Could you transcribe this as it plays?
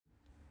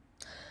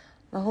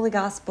The Holy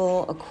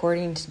Gospel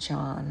according to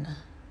John.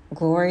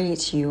 Glory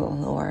to you, O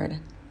Lord.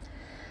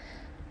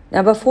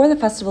 Now before the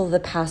festival of the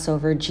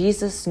Passover,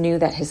 Jesus knew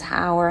that his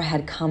hour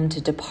had come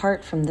to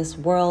depart from this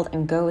world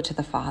and go to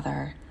the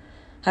Father.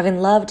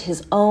 Having loved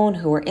his own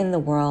who were in the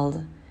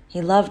world,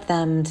 he loved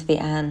them to the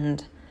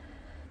end.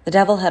 The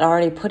devil had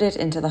already put it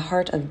into the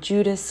heart of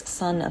Judas,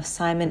 son of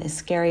Simon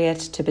Iscariot,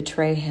 to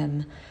betray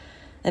him.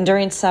 And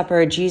during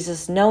supper,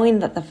 Jesus, knowing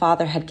that the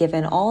Father had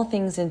given all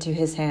things into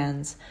his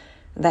hands,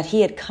 that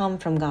he had come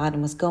from God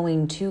and was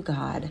going to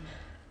God,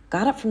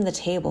 got up from the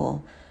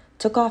table,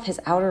 took off his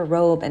outer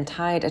robe and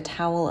tied a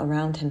towel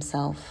around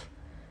himself.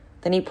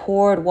 Then he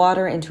poured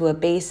water into a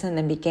basin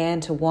and began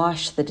to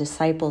wash the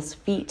disciples'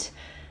 feet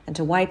and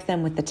to wipe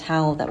them with the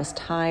towel that was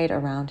tied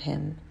around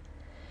him.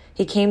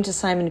 He came to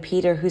Simon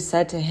Peter, who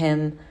said to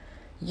him,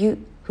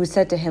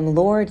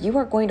 "Lord, you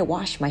are going to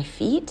wash my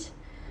feet?"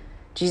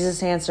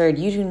 Jesus answered,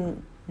 "You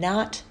do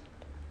not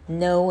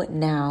know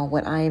now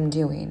what I am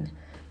doing,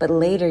 but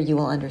later you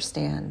will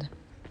understand."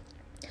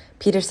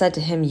 Peter said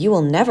to him, "You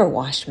will never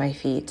wash my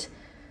feet."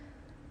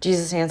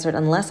 Jesus answered,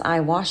 "Unless I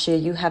wash you,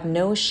 you have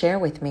no share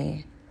with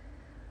me."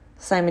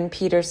 Simon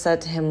Peter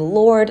said to him,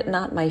 "Lord,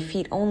 not my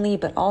feet only,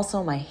 but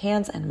also my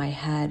hands and my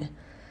head."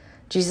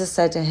 Jesus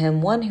said to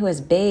him, "One who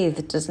has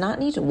bathed does not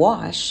need to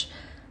wash,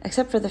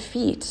 except for the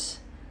feet,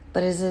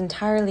 but is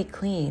entirely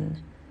clean.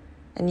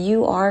 And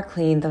you are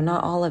clean, though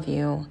not all of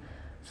you."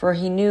 For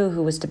he knew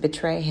who was to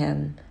betray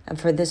him, and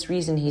for this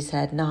reason he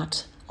said,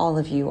 "Not all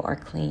of you are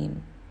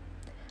clean."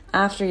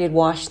 After he had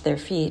washed their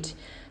feet,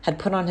 had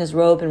put on his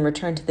robe and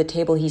returned to the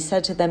table, he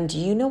said to them, "Do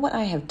you know what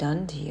I have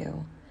done to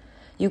you?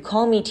 You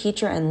call me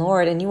teacher and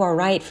Lord, and you are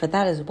right, for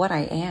that is what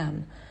I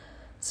am.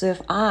 So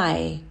if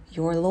I,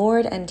 your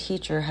Lord and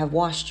teacher, have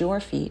washed your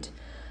feet,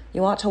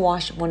 you ought to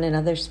wash one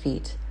another's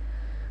feet.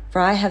 For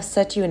I have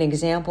set you an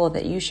example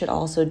that you should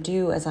also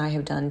do as I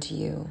have done to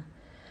you.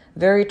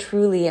 Very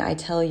truly, I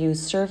tell you,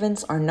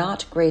 servants are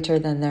not greater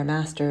than their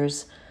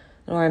masters,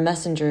 nor are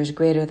messengers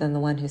greater than the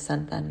one who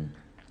sent them.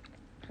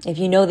 If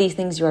you know these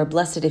things, you are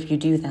blessed if you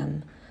do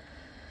them."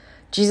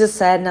 Jesus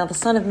said, "Now the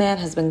Son of Man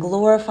has been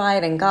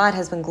glorified, and God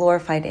has been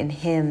glorified in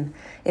him.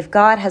 If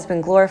God has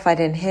been glorified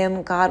in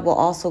him, God will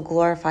also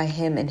glorify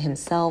him in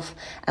himself,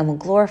 and will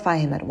glorify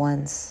him at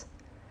once.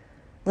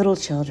 Little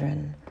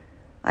children,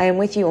 I am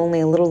with you only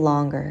a little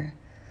longer.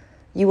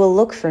 You will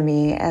look for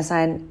me, as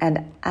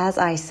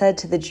I said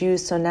to the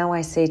Jews, so now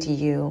I say to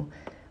you,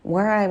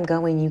 where I am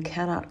going, you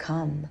cannot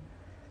come.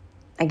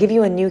 I give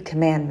you a new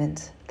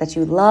commandment, that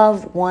you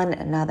love one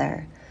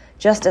another.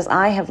 Just as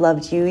I have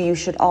loved you, you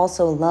should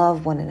also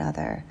love one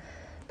another.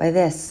 By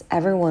this,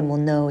 everyone will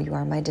know you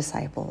are my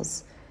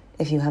disciples,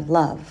 if you have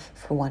love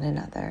for one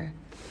another."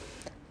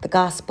 The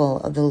Gospel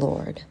of the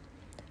Lord.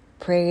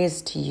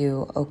 Praise to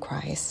you, O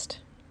Christ.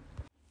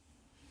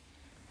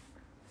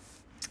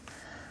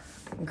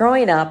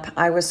 Growing up,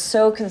 I was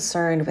so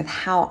concerned with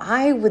how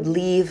I would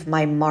leave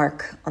my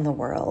mark on the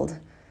world.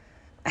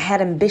 I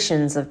had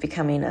ambitions of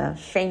becoming a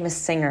famous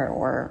singer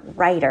or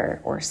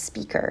writer or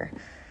speaker,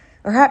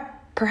 or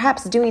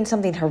perhaps doing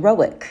something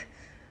heroic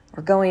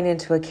or going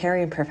into a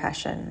caring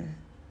profession,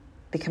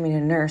 becoming a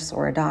nurse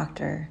or a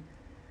doctor.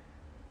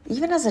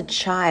 Even as a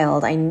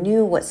child, I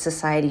knew what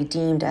society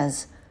deemed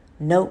as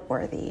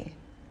noteworthy,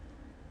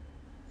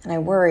 and I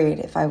worried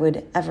if I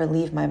would ever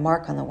leave my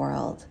mark on the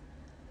world.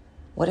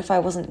 What if I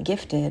wasn't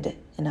gifted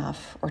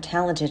enough or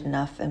talented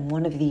enough in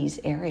one of these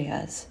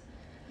areas?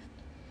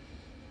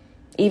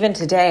 Even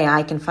today,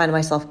 I can find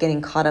myself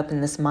getting caught up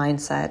in this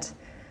mindset.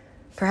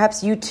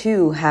 Perhaps you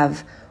too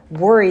have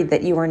worried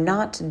that you are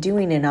not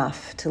doing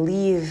enough to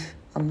leave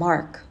a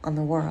mark on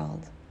the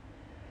world.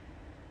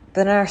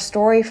 But in our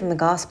story from the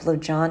Gospel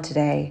of John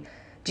today,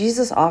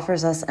 Jesus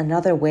offers us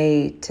another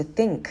way to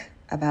think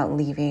about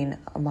leaving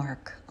a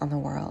mark on the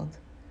world.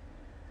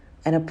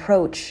 An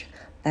approach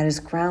that is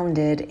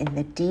grounded in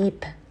the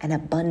deep and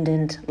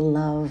abundant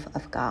love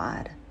of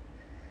God.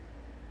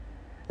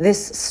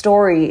 This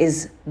story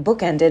is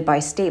bookended by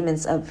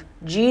statements of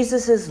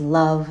Jesus'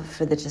 love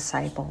for the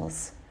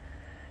disciples.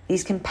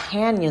 These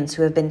companions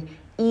who have been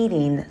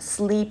eating,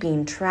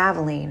 sleeping,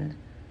 traveling,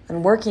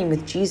 and working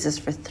with Jesus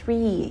for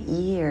 3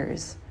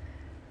 years.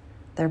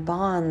 Their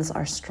bonds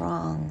are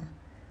strong.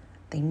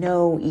 They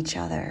know each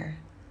other.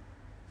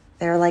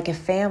 They're like a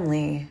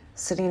family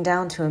sitting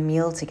down to a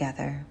meal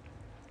together.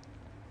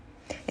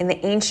 In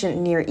the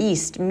ancient Near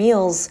East,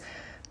 meals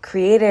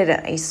created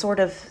a sort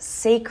of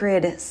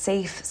sacred,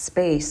 safe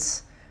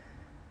space,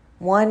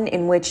 one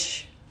in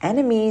which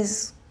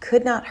enemies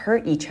could not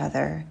hurt each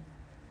other,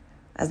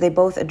 as they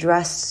both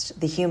addressed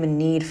the human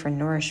need for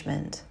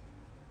nourishment.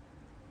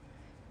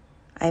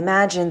 I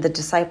imagine the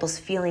disciples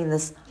feeling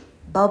this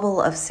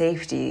bubble of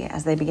safety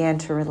as they began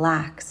to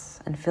relax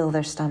and fill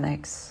their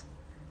stomachs.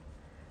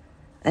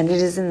 And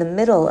it is in the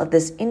middle of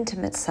this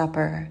intimate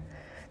supper,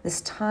 this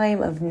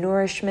time of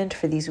nourishment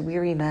for these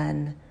weary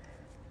men,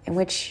 in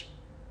which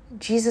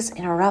Jesus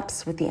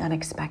interrupts with the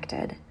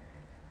unexpected.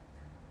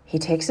 He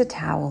takes a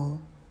towel,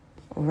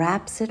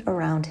 wraps it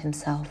around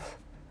himself,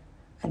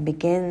 and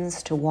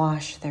begins to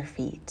wash their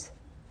feet.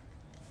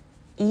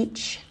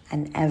 each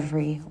and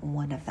every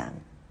one of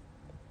them.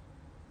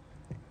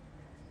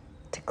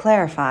 To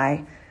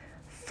clarify,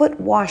 foot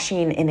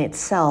washing in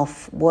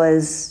itself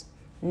was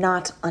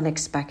not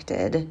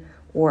unexpected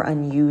or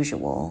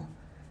unusual.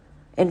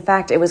 In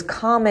fact, it was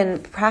common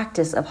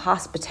practice of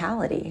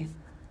hospitality.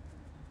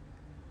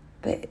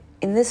 But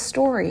in this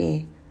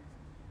story,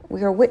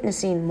 we are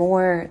witnessing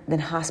more than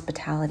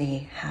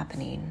hospitality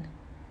happening.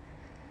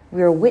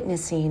 We are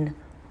witnessing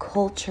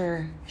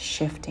culture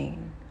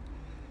shifting.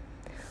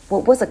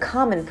 What was a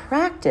common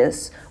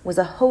practice was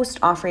a host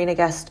offering a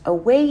guest a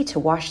way to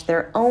wash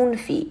their own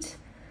feet,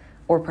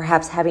 or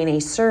perhaps having a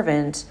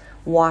servant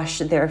wash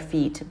their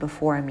feet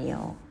before a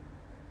meal.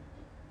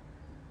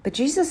 But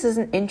Jesus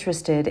isn't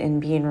interested in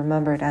being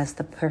remembered as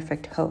the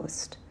perfect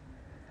host.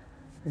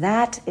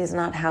 That is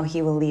not how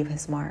he will leave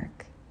his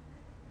mark.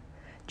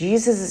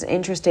 Jesus is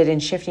interested in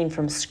shifting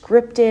from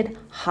scripted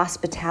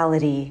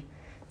hospitality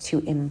to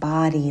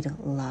embodied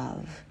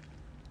love.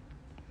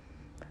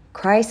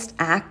 Christ's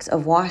act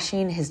of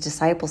washing his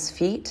disciples'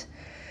 feet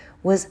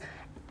was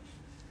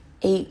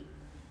a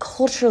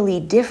culturally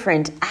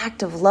different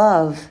act of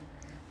love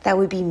that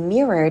would be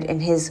mirrored in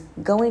his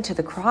going to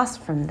the cross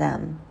from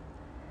them.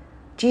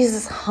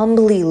 Jesus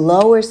humbly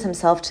lowers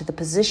himself to the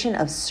position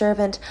of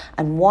servant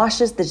and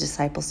washes the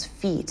disciples'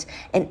 feet,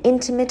 an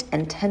intimate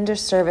and tender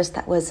service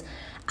that was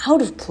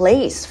out of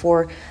place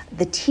for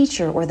the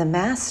teacher or the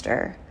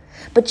master.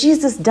 But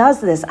Jesus does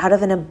this out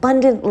of an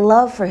abundant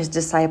love for his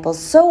disciples,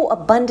 so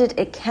abundant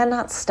it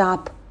cannot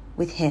stop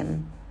with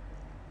him.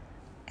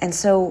 And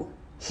so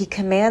he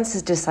commands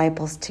his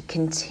disciples to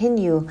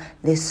continue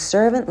this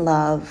servant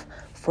love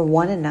for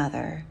one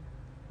another.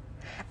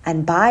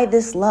 And by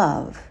this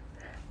love,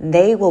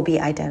 they will be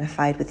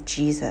identified with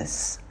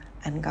Jesus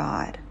and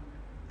God.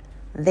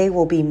 They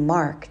will be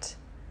marked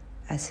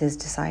as his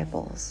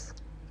disciples.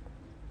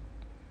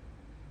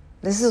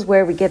 This is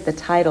where we get the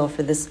title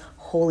for this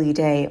holy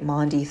day,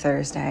 Maundy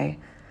Thursday.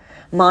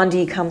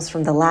 Maundy comes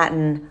from the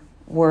Latin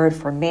word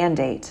for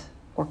mandate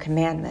or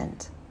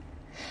commandment.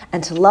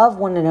 And to love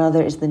one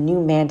another is the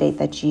new mandate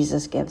that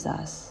Jesus gives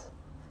us.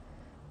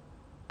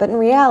 But in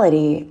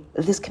reality,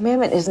 this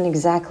commandment isn't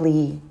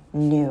exactly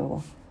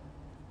new.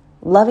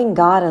 Loving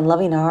God and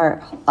loving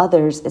our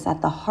others is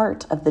at the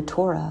heart of the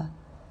Torah.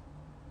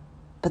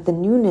 But the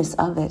newness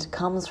of it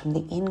comes from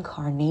the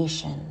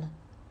incarnation,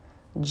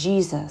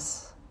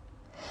 Jesus.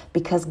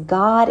 Because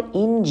God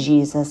in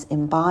Jesus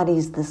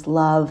embodies this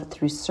love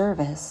through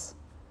service,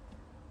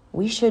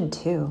 we should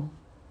too.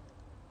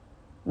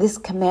 This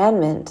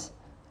commandment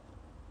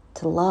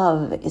to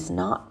love is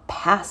not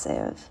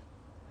passive.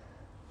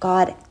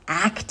 God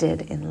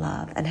acted in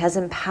love and has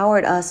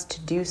empowered us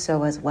to do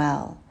so as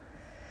well.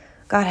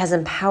 God has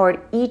empowered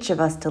each of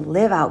us to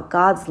live out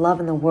God's love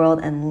in the world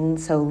and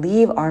so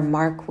leave our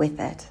mark with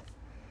it.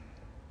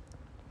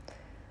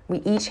 We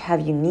each have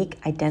unique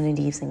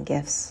identities and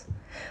gifts,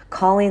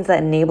 callings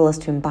that enable us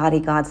to embody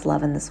God's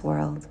love in this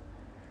world.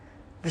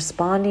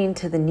 Responding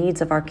to the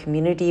needs of our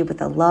community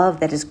with a love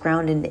that is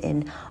grounded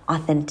in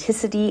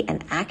authenticity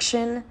and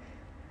action,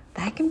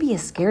 that can be a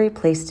scary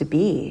place to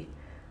be.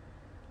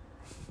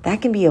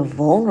 That can be a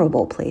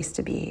vulnerable place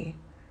to be,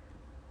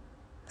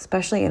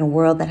 especially in a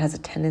world that has a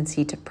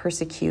tendency to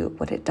persecute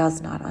what it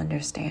does not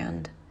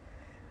understand.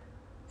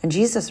 And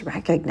Jesus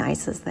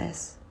recognizes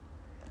this.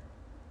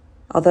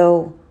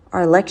 Although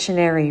our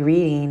lectionary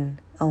reading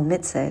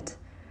omits it,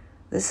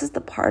 this is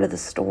the part of the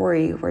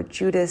story where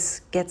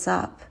Judas gets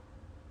up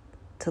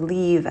to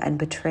leave and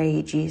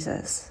betray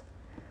Jesus.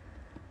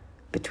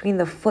 Between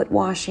the foot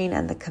washing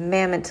and the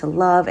commandment to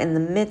love in the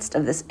midst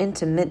of this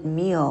intimate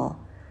meal,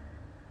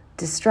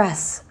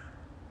 distress,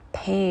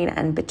 pain,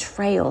 and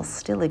betrayal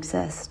still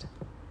exist.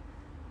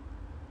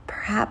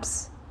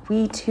 Perhaps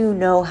we too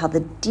know how the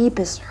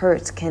deepest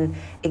hurts can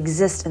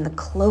exist in the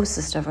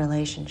closest of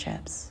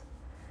relationships.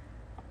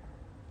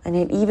 And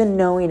yet, even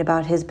knowing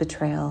about his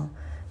betrayal,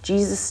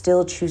 Jesus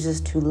still chooses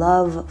to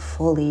love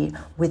fully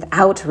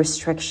without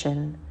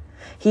restriction.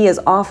 He has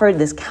offered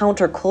this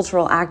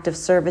countercultural act of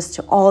service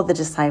to all the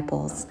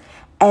disciples,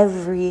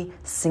 every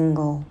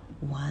single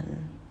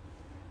one.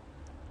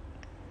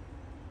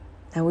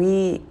 Now,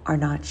 we are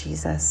not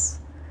Jesus.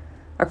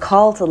 Our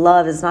call to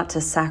love is not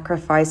to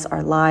sacrifice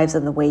our lives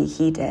in the way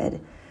he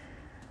did.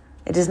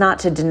 It is not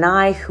to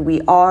deny who we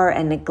are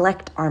and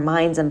neglect our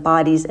minds and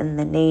bodies in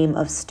the name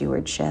of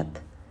stewardship.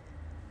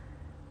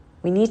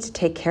 We need to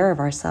take care of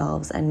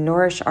ourselves and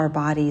nourish our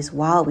bodies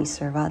while we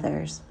serve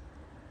others.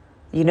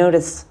 You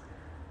notice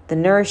the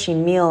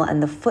nourishing meal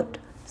and the foot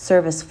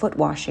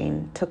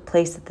washing took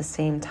place at the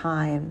same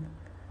time.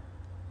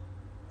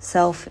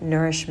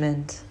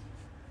 Self-nourishment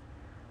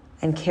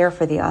and care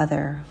for the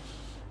other,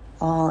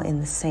 all in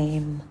the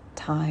same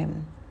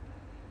time.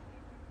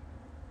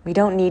 We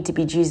don't need to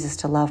be Jesus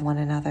to love one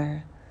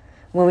another.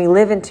 When we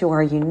live into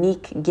our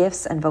unique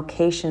gifts and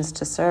vocations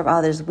to serve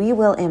others, we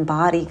will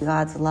embody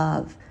God's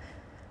love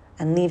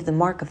and leave the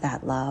mark of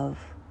that love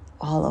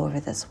all over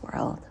this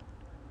world.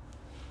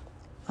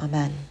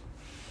 Amen.